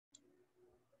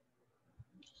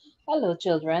Hello,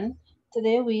 children.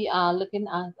 Today we are looking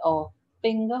at our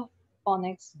finger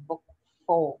phonics book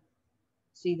 4.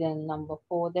 See the number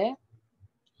 4 there?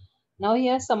 Now,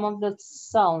 here's some of the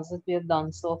sounds that we have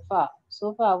done so far.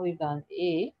 So far, we've done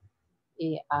A,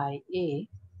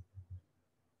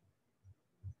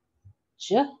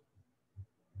 J,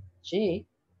 J,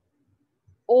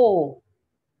 O,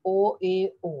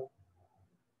 O.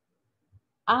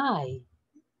 I,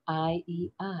 I.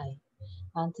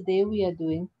 And today we are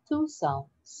doing two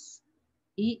sounds,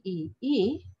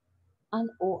 E, and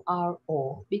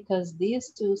O, because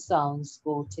these two sounds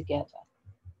go together.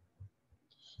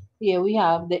 Here we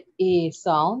have the A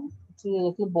sound. See the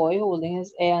little boy holding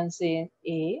his A and saying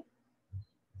A,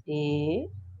 A.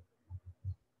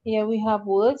 Here we have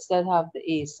words that have the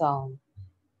A sound.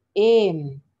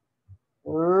 Aim,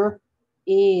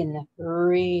 in,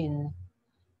 rain.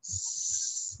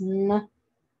 Sn,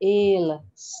 ale,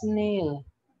 snail.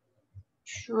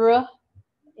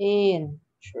 Train.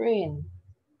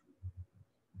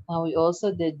 Now we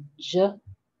also did j,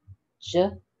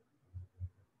 jug,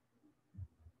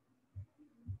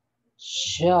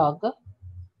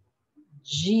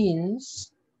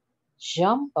 jeans,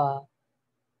 jumper,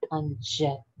 and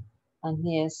jet. And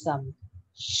here's some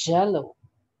jello.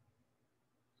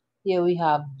 Here we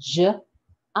have jam.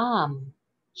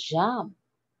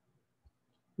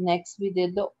 Next we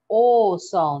did the O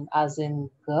sound as in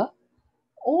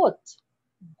oat,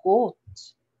 goat.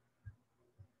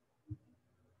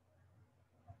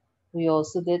 We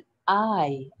also did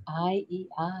I.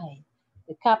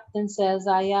 The captain says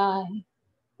aye.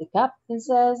 The captain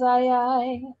says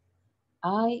aye.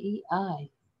 I.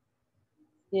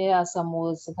 Here are some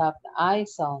words that have the I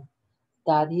sound.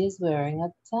 Daddy is wearing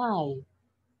a tie.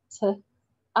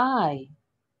 I.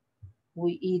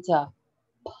 We eat a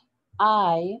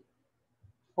pie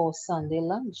for Sunday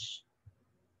lunch.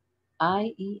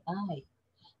 I.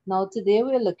 Now today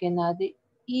we're looking at the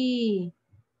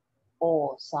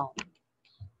O sound.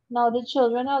 Now the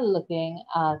children are looking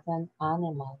at an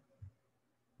animal.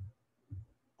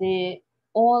 They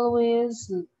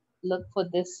always look for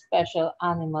this special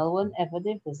animal whenever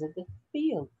they visit the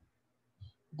field.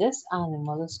 This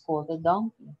animal is called a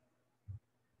donkey.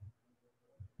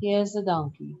 Here's the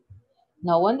donkey.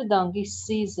 Now when the donkey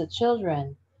sees the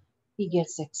children, he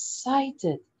gets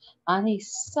excited and he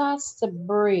starts to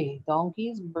bray.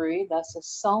 Donkeys bray, that's the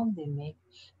sound they make.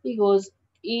 He goes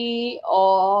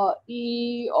E-O.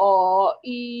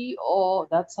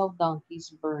 That's how donkeys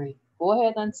bray. Go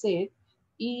ahead and say it.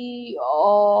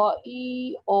 E-O.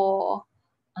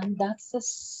 And that's the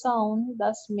sound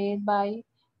that's made by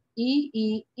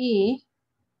E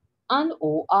and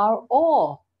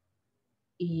O.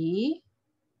 E,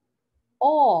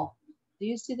 O. Do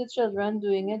you see the children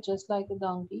doing it just like a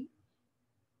donkey?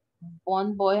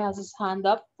 One boy has his hand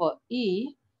up for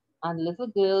E, and the little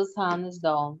girl's hand is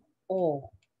down,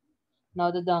 O. Now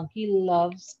the donkey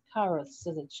loves carrots,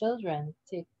 so the children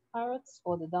take carrots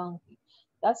for the donkey.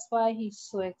 That's why he's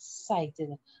so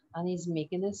excited, and he's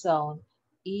making the sound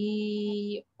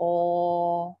E,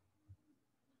 O.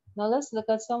 Now let's look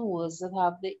at some words that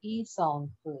have the E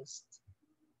sound first.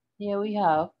 Here we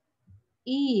have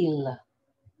eel.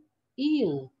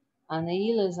 An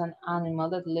eel is an animal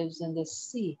that lives in the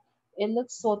sea. It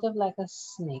looks sort of like a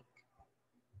snake.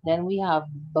 Then we have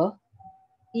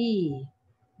bee,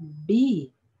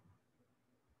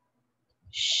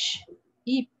 sheep,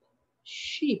 eat,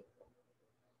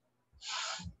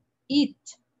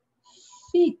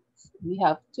 feet. We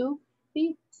have 2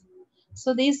 feet.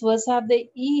 So these words have the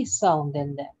E sound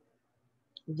in them.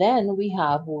 Then we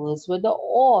have words with the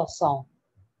O sound.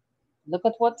 Look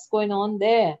at what's going on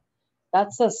there.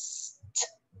 That's a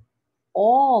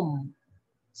storm.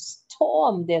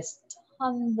 There's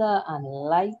thunder and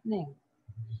lightning.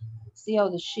 See how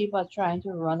the sheep are trying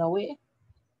to run away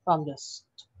from the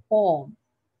storm.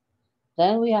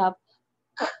 Then we have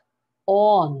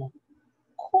corn.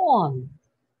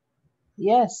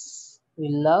 Yes, we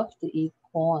love to eat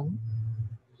corn.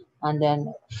 And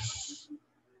then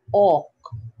fork.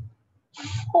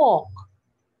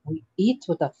 We eat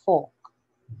with a fork.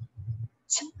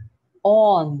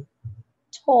 Torn.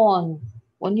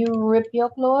 When you rip your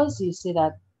clothes, you see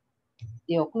that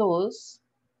your clothes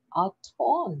are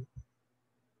torn.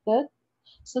 Good.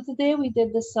 So today we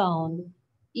did the sound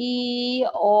E,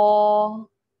 O.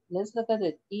 Let's look at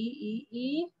it.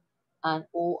 E, and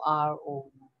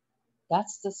O.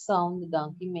 That's the sound the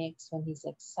donkey makes when he's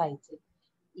excited.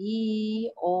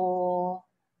 E, O.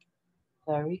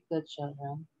 Very good,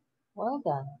 children. Well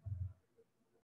done.